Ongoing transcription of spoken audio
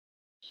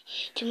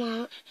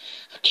Tomorrow,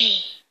 okay,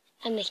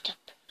 I messed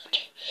up.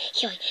 Okay,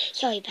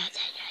 sorry about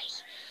that,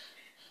 guys.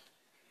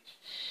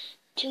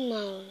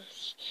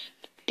 Tomorrow's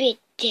big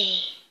day.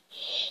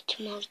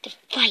 Tomorrow's the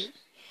fight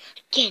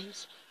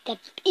against the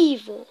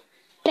evil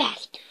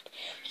bastard.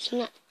 He's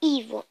not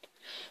evil,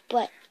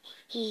 but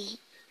he's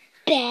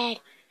bad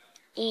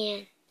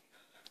and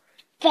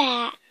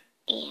fat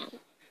and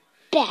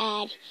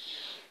bad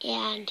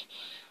and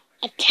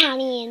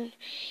Italian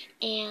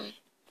and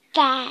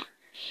fat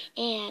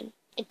and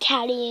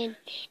Italian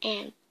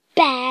and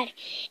bad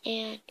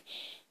and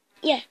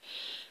yeah,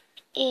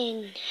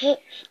 and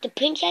the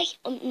princess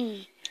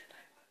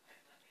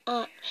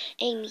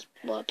Amy's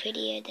more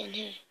prettier than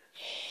her.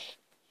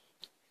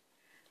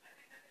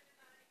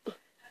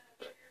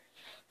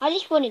 I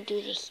just want to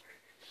do this.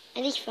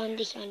 I just found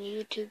this on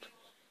YouTube.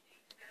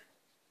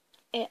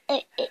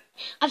 I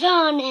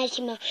found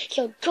ASMR,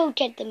 so go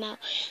check them out.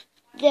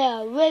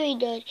 They're very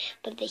good,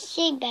 but they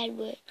say bad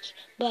words.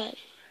 But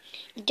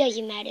it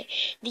doesn't matter.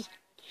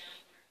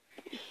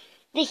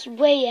 This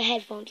wear your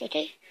headphones,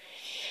 okay?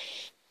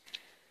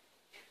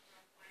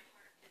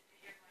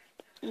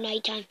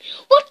 Nighttime.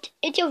 What?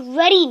 It's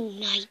already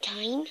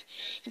nighttime.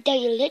 It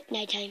doesn't look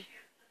nighttime.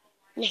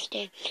 Next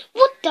day.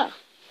 What the?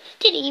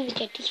 Didn't even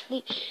get to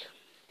sleep.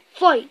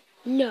 Fight.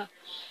 No.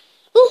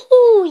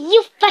 Ooh,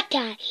 you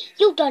fatter.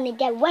 You done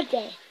get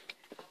weather.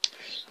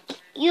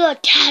 You're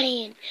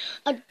Italian.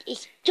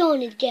 It's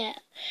gonna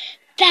get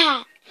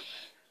fat.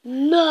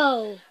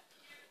 No.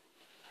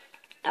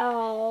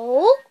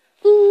 Oh.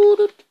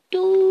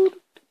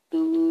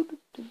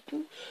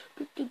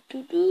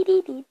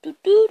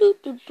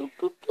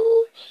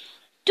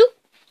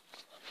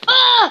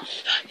 Ah!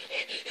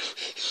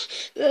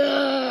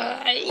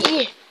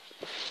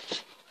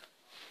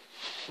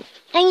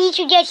 I need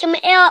to get some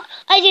air.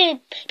 Other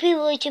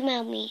people to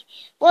mount me.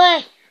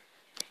 What?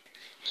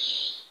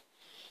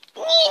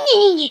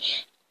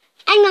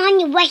 I'm on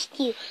the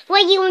rescue.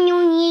 What do you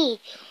need?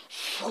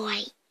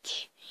 Fight.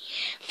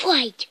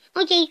 Fight.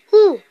 Okay,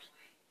 who?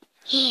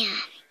 Yeah,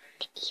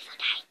 the evil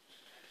guy.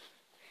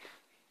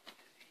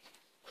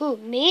 Who,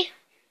 me?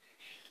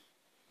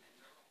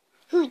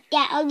 Who's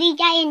that ugly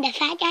guy and the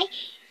fat guy?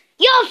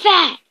 You're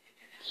fat!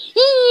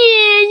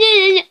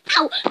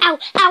 Ow, ow,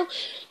 ow!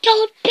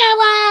 Don't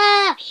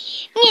power!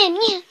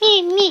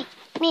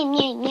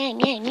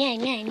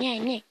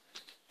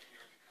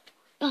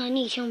 Oh, I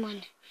need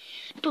someone.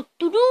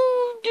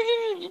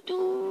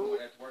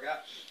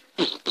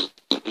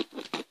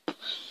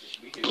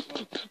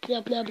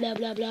 Blah, blah, blah,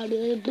 blah, blah,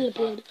 blah, blah,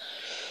 blah.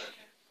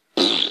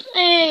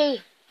 Hey,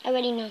 I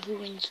already know who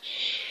wins.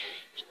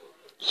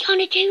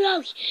 Sonic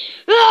Heroes!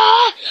 Ah!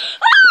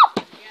 Ah!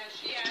 Yeah,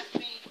 she asked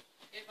me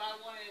if I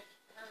wanted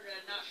her to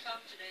not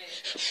come today.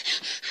 And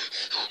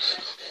I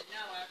said,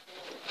 no,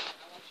 absolutely. I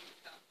want you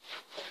to come.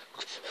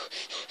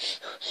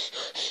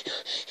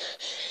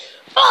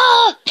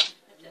 Ah!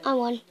 I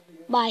won.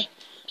 Bye.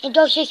 And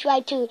don't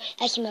subscribe to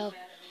SML.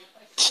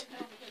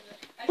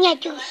 Yeah,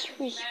 don't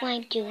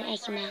subscribe to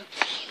SML.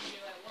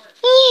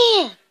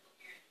 Yeah!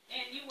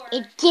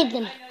 It gives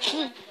them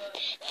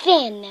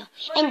fan mail.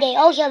 And they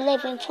also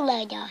live in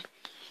Florida.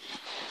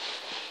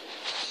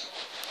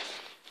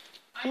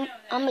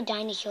 I'm a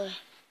dinosaur.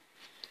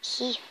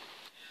 See?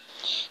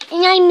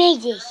 And I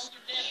made this.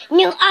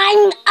 No,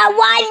 I'm a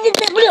wild.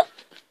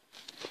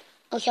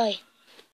 Oh, sorry.